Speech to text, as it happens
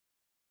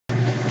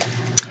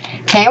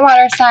Hey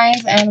water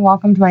signs, and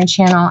welcome to my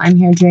channel. I'm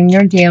here doing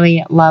your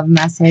daily love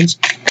message.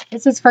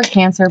 This is for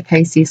Cancer,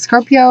 Pisces,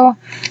 Scorpio,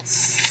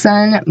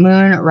 Sun,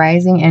 Moon,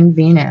 Rising, and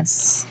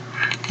Venus.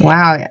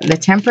 Wow, the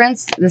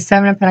Temperance, the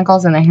Seven of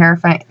Pentacles, and the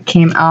Hierophant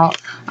came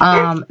out.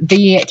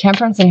 The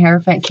Temperance and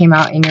Hierophant came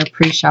out in your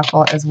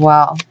pre-shuffle as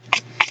well.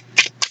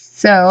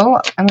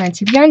 So I'm going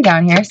to tip you on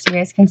down here so you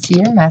guys can see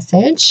your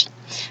message.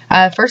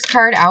 First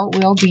card out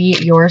will be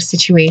your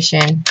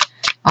situation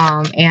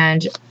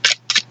and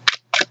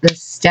the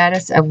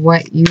status of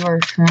what you are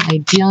currently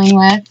dealing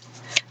with.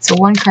 So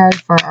one card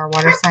for our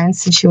water sign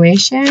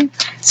situation.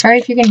 Sorry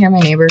if you can hear my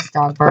neighbor's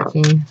dog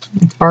barking.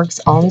 It barks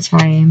all the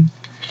time.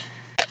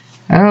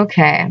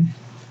 Okay.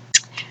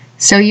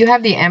 So you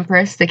have the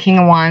Empress, the King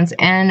of Wands,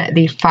 and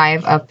the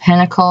Five of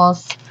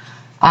Pentacles.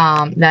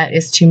 That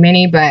is too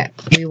many, but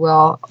we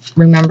will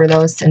remember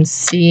those and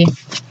see.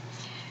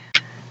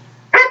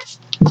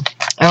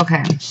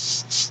 Okay.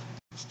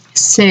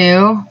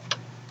 So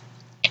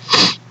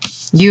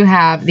you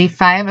have the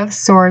Five of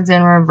Swords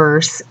in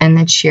reverse and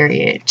the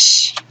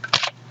Chariot.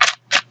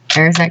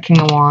 There's that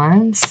King of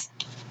Wands.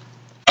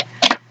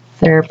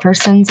 Their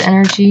person's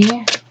energy.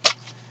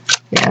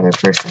 The other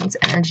person's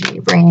energy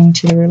bringing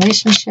to the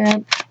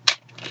relationship.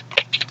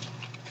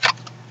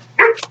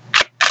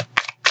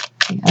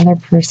 The other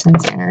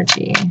person's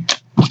energy.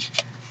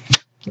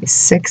 The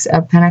Six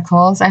of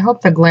Pentacles. I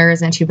hope the glare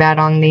isn't too bad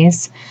on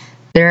these.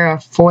 They're a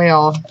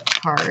foil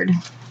card.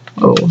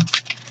 Oh.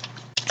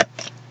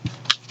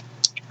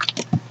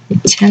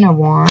 The Ten of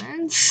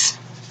Wands.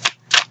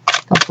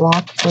 The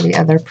block for the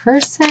other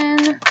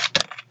person.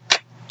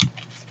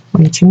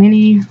 One too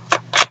many.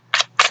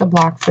 It's a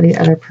block for the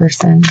other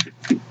person.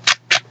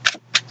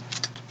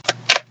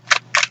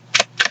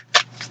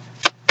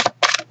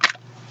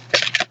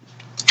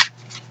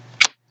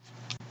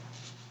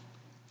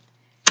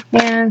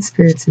 And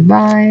Spirit's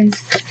advice.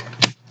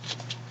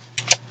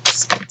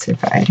 Spirit's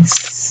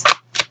advice.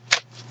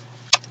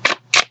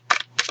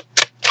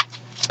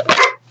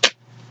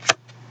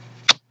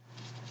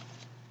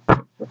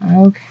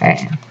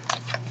 Okay.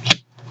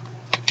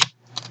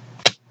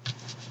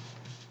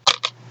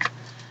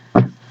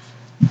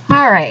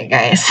 All right,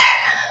 guys.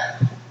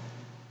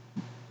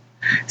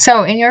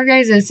 So in your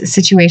guys'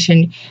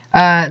 situation,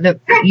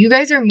 you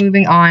guys are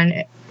moving on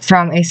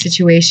from a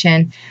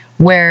situation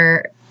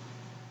where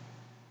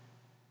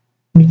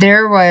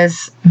there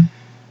was,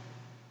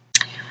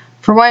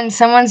 for one,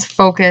 someone's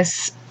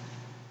focus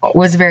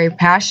was very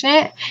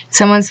passionate.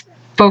 Someone's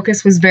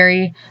focus was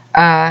very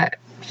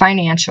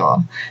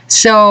financial.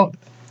 So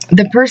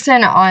the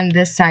person on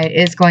this side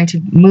is going to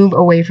move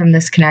away from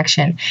this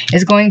connection,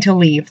 is going to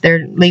leave.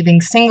 They're leaving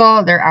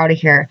single. They're out of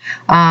here.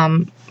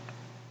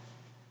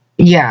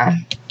 Yeah.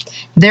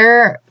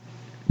 They're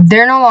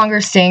no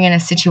longer staying in a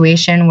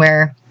situation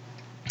where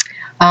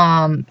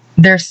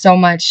there's so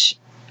much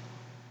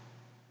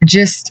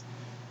just,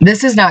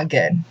 this is not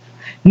good.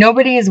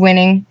 Nobody is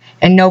winning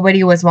and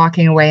nobody was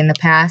walking away in the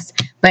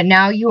past, but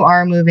now you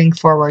are moving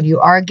forward. You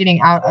are getting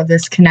out of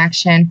this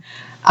connection.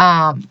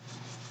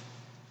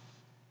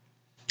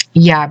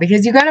 Yeah,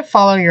 because you got to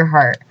follow your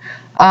heart.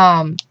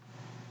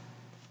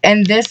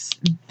 And this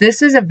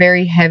is a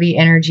very heavy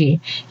energy.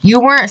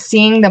 You weren't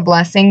seeing the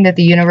blessing that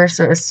the universe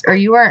was, or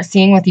you weren't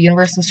seeing what the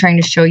universe was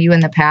trying to show you in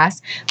the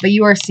past, but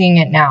you are seeing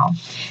it now.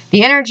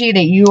 The energy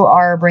that you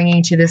are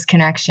bringing to this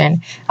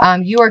connection,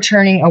 you are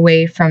turning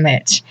away from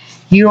it.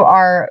 You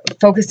are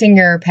focusing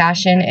your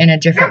passion in a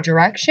different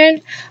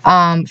direction,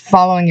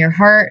 following your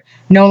heart,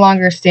 no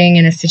longer staying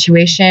in a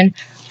situation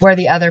where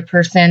the other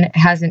person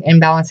has an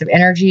imbalance of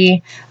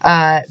energy.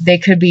 They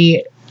could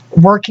be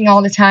working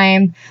all the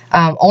time,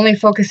 only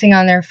focusing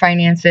on their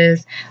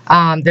finances.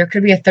 There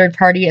could be a third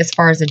party as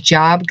far as a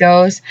job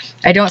goes.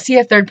 I don't see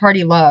a third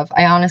party love.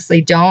 I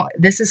honestly don't.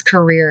 This is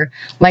career.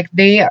 Like,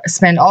 they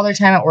spend all their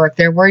time at work.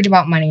 They're worried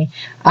about money.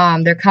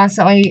 They're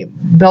constantly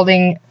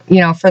building,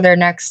 for their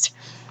next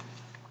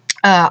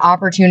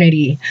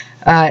opportunity,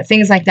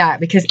 things like that,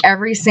 because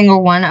every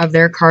single one of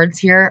their cards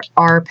here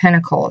are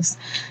pentacles.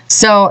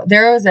 So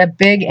there was a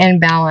big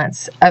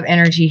imbalance of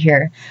energy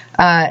here.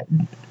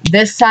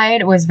 This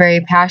side was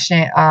very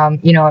passionate,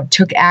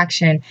 took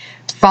action,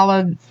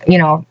 followed,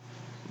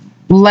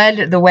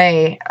 led the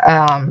way,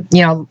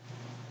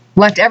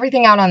 left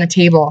everything out on the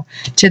table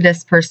to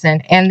this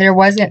person, and there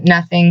wasn't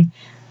nothing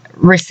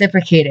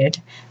reciprocated.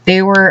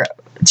 They were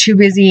too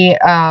busy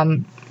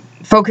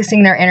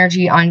focusing their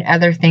energy on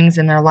other things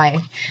in their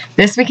life.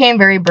 This became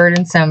very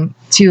burdensome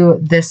to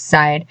this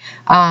side.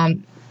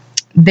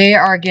 They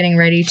are getting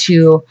ready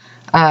to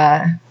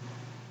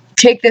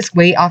take this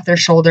weight off their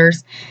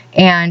shoulders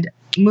and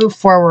move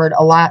forward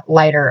a lot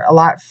lighter, a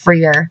lot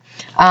freer,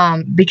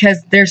 because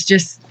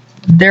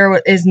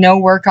there is no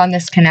work on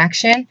this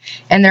connection,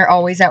 and they're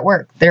always at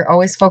work. They're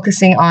always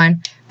focusing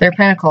on their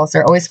pentacles.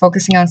 They're always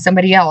focusing on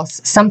somebody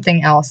else,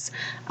 something else,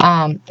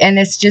 and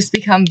it's just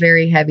become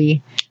very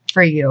heavy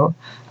for you.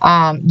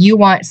 You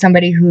want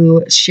somebody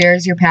who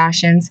shares your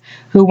passions,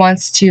 who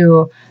wants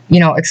to, you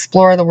know,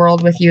 explore the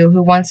world with you,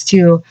 who wants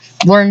to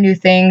learn new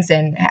things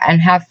and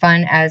have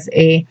fun as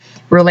a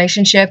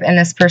relationship, and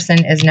this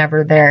person is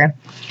never there.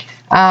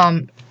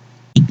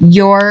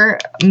 You're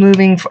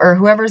moving, or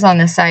whoever's on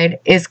this side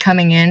is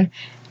coming in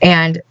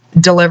and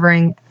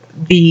delivering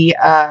the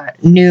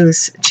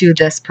news to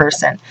this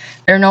person.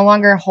 They're no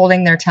longer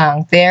holding their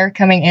tongue. They're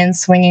coming in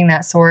swinging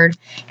that sword,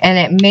 and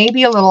it may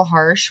be a little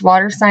harsh,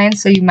 water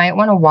signs, so you might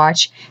want to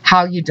watch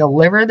how you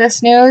deliver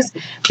this news,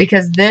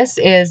 because this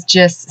is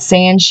just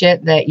saying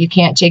shit that you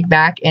can't take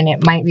back, and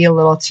it might be a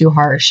little too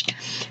harsh.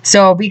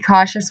 So be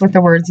cautious with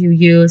the words you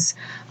use.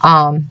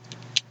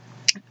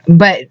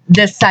 But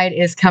this side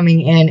is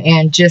coming in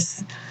and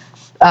just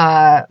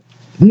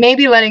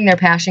maybe letting their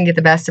passion get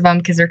the best of them,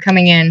 because they're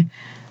coming in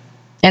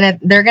and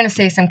they're going to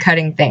say some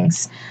cutting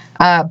things.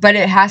 But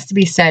it has to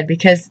be said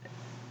because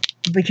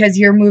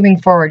you're moving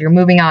forward. You're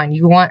moving on.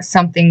 You want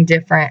something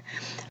different.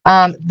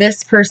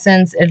 This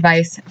person's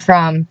advice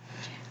from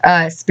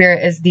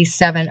Spirit is the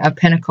 7 of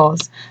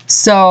Pentacles.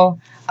 So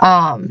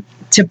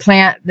to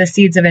plant the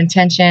seeds of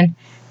intention,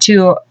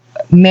 to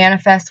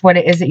manifest what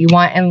it is that you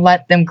want and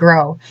let them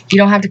grow. You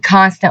don't have to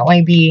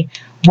constantly be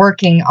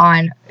working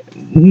on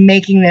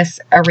making this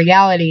a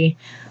reality.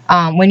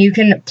 When you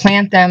can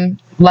plant them,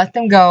 let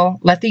them go,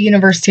 let the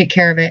universe take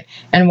care of it,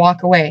 and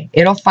walk away.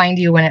 It'll find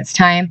you when it's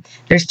time.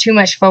 There's too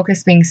much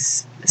focus being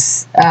spent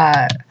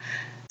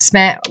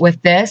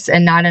with this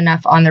and not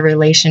enough on the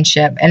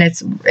relationship. And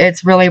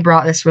it's really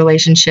brought this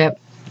relationship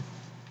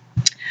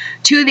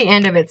to the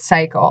end of its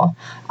cycle.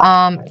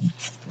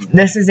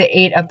 This is the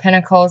 8 of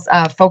Pentacles.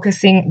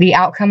 Focusing, the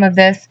outcome of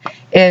this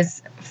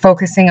is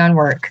focusing on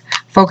work.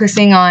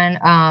 Focusing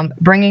on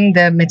bringing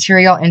the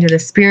material into the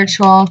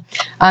spiritual.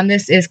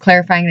 This is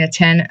clarifying the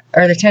 10,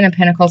 or the 10 of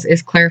Pentacles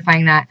is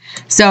clarifying that.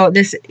 So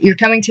you're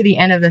coming to the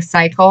end of the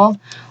cycle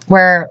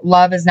where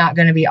love is not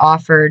going to be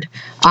offered.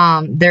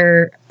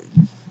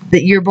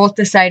 You're both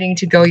deciding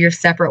to go your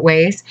separate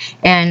ways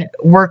and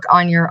work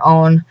on your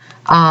own.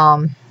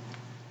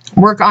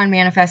 Work on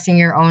manifesting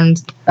your own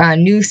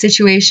new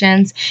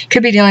situations.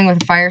 Could be dealing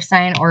with a fire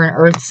sign or an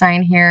earth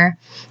sign here.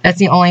 That's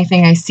the only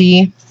thing I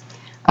see.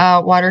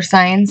 Water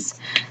signs.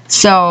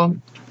 So,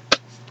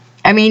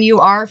 I mean, you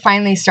are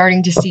finally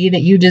starting to see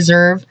that you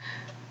deserve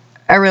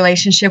a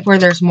relationship where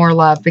there's more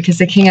love, because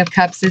the King of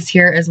Cups is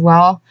here as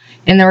well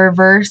in the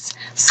reverse.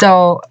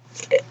 So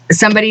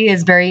somebody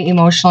is very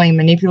emotionally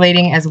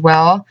manipulating as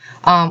well,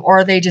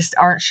 or they just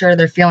aren't sure of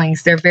their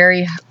feelings. They're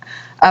very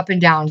up and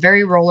down,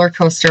 very roller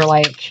coaster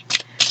like,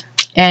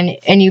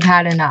 and you've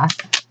had enough.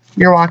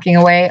 You're walking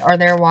away, or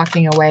they're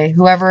walking away.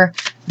 Whoever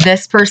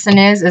this person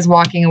is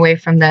walking away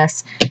from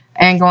this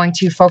and going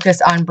to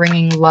focus on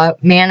bringing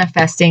love,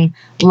 manifesting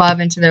love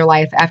into their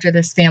life after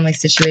this family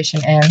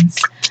situation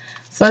ends.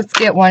 So let's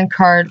get one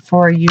card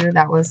for you.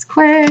 That was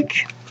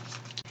quick.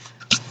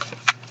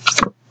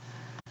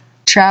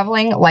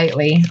 Traveling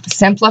lightly.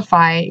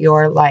 Simplify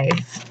your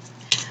life.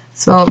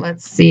 So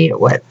let's see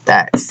what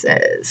that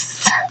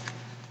says.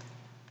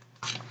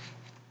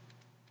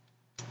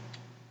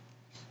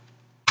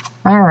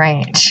 All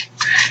right.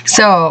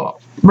 So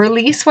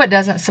release what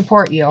doesn't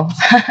support you.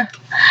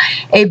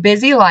 A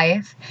busy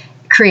life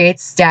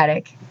creates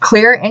static.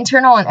 Clear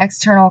internal and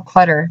external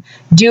clutter.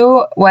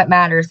 Do what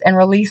matters and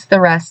release the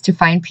rest to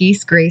find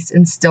peace, grace,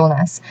 and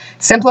stillness.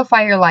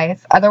 Simplify your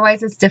life.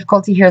 Otherwise, it's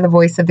difficult to hear the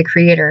voice of the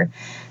Creator.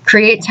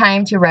 Create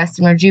time to rest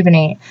and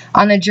rejuvenate.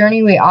 On the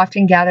journey, we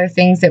often gather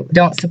things that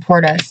don't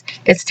support us.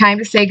 It's time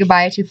to say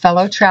goodbye to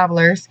fellow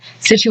travelers,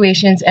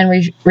 situations,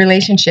 and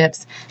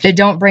relationships that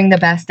don't bring the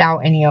best out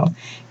in you.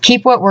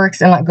 Keep what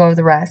works and let go of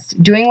the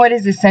rest. Doing what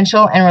is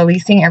essential and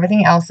releasing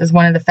everything else is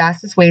one of the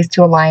fastest ways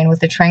to align with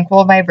the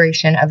tranquil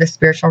vibration of the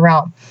spiritual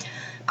realm.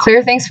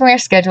 Clear things from your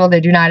schedule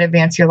that do not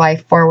advance your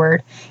life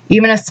forward.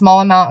 Even a small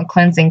amount of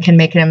cleansing can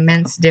make an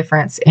immense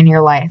difference in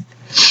your life.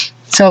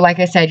 So like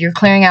I said, you're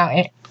clearing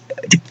out,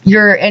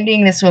 you're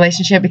ending this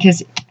relationship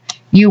because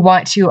you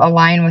want to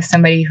align with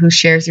somebody who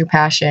shares your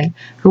passion,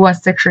 who wants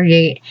to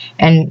create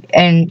and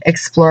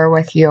explore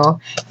with you.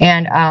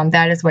 And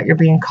that is what you're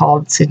being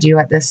called to do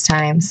at this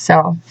time.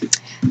 So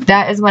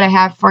that is what I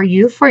have for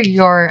you for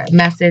your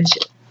message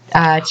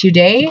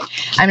today.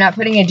 I'm not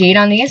putting a date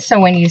on these, so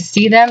when you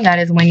see them, that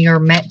is when you're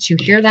meant to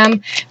hear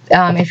them.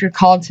 If you're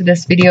called to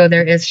this video,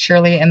 there is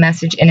surely a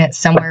message in it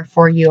somewhere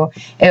for you.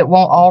 It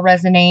won't all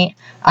resonate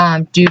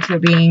due to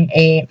it being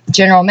a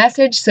general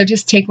message, so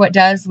just take what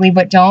does, leave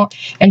what don't,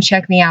 and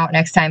check me out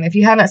next time. If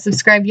you haven't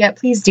subscribed yet,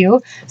 please do,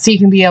 so you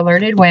can be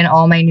alerted when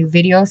all my new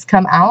videos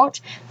come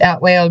out.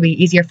 That way it'll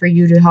be easier for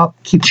you to help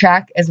keep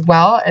track, as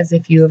well as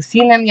if you have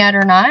seen them yet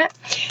or not.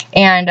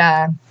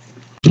 And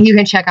you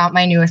can check out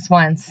my newest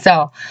ones.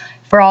 So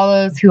for all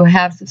those who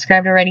have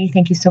subscribed already,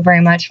 thank you so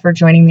very much for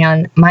joining me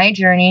on my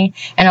journey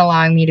and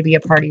allowing me to be a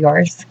part of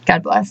yours.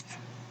 God bless.